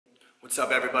What's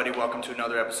up everybody, welcome to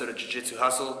another episode of Jiu-Jitsu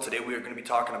Hustle. Today we are going to be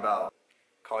talking about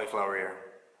cauliflower ear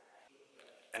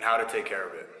and how to take care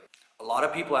of it. A lot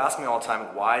of people ask me all the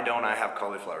time, why don't I have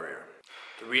cauliflower ear?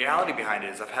 The reality behind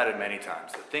it is I've had it many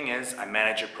times. The thing is, I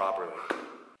manage it properly.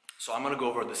 So I'm going to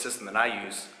go over the system that I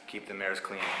use to keep the ears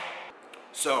clean.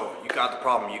 So you got the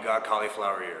problem, you got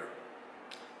cauliflower ear.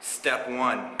 Step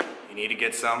one, you need to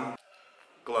get some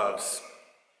gloves.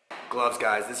 Gloves,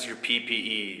 guys, this is your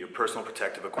PPE, your personal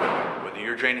protective equipment. Whether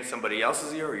you're draining somebody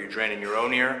else's ear or you're draining your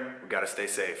own ear, we gotta stay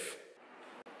safe.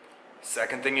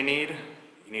 Second thing you need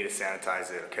to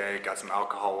sanitize it, okay? Got some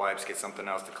alcohol wipes, get something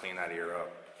else to clean that ear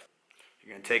up.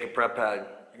 You're gonna take a prep pad,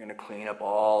 you're gonna clean up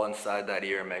all inside that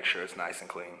ear and make sure it's nice and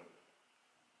clean.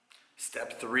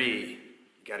 Step three,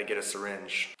 you gotta get a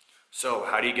syringe. So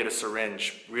how do you get a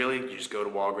syringe? Really, you just go to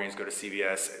Walgreens, go to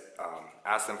CVS,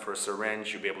 ask them for a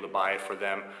syringe, you'll be able to buy it for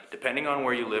them. Depending on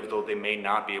where you live though, they may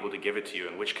not be able to give it to you,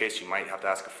 in which case you might have to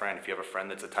ask a friend. If you have a friend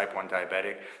that's a type 1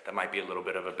 diabetic, that might be a little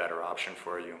bit of a better option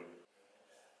for you.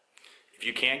 If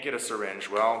you can't get a syringe,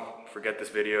 well, forget this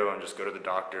video and just go to the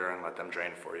doctor and let them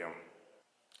drain for you.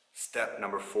 Step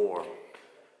number 4,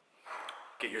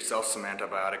 get yourself some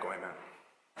antibiotic ointment.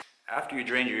 After you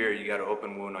drain your ear, you got an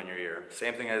open wound on your ear.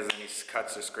 Same thing as any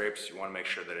cuts or scrapes, you want to make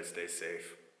sure that it stays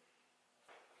safe.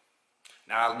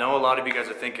 Now I know a lot of you guys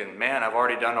are thinking, man, I've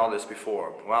already done all this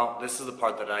before. Well, this is the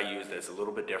part that I use that's a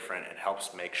little bit different and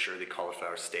helps make sure the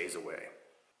cauliflower stays away.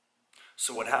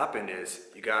 So what happened is,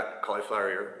 you got cauliflower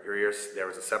ear, your ears, there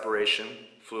was a separation,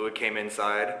 fluid came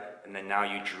inside, and then now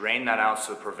you drain that out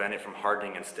so to prevent it from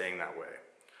hardening and staying that way.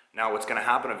 Now what's going to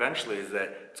happen eventually is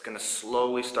that it's going to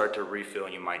slowly start to refill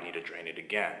and you might need to drain it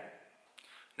again.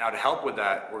 Now to help with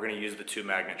that, we're going to use the 2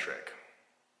 magnet trick.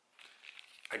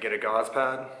 I get a gauze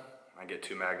pad, I get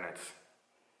 2 magnets.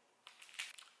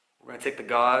 We're going to take the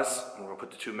gauze and we're going to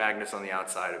put the 2 magnets on the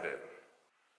outside of it.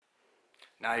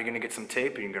 Now you're going to get some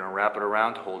tape and you're going to wrap it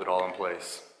around to hold it all in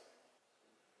place.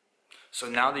 So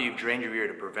now that you've drained your ear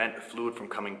to prevent the fluid from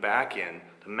coming back in,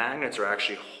 the magnets are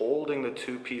actually holding the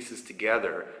 2 pieces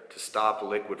together to stop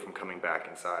liquid from coming back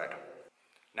inside.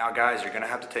 Now guys, you're going to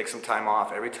have to take some time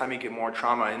off. Every time you get more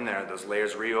trauma in there, those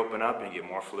layers reopen up and you get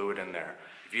more fluid in there.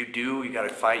 If you do, you got to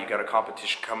fight, you got a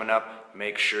competition coming up,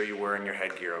 make sure you're wearing your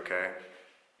headgear, okay?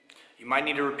 You might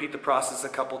need to repeat the process a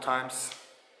couple times,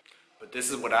 but this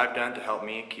is what I've done to help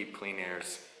me keep clean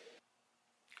ears.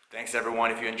 Thanks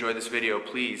everyone. If you enjoyed this video,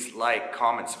 please like,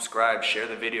 comment, subscribe, share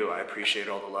the video. I appreciate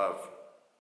all the love.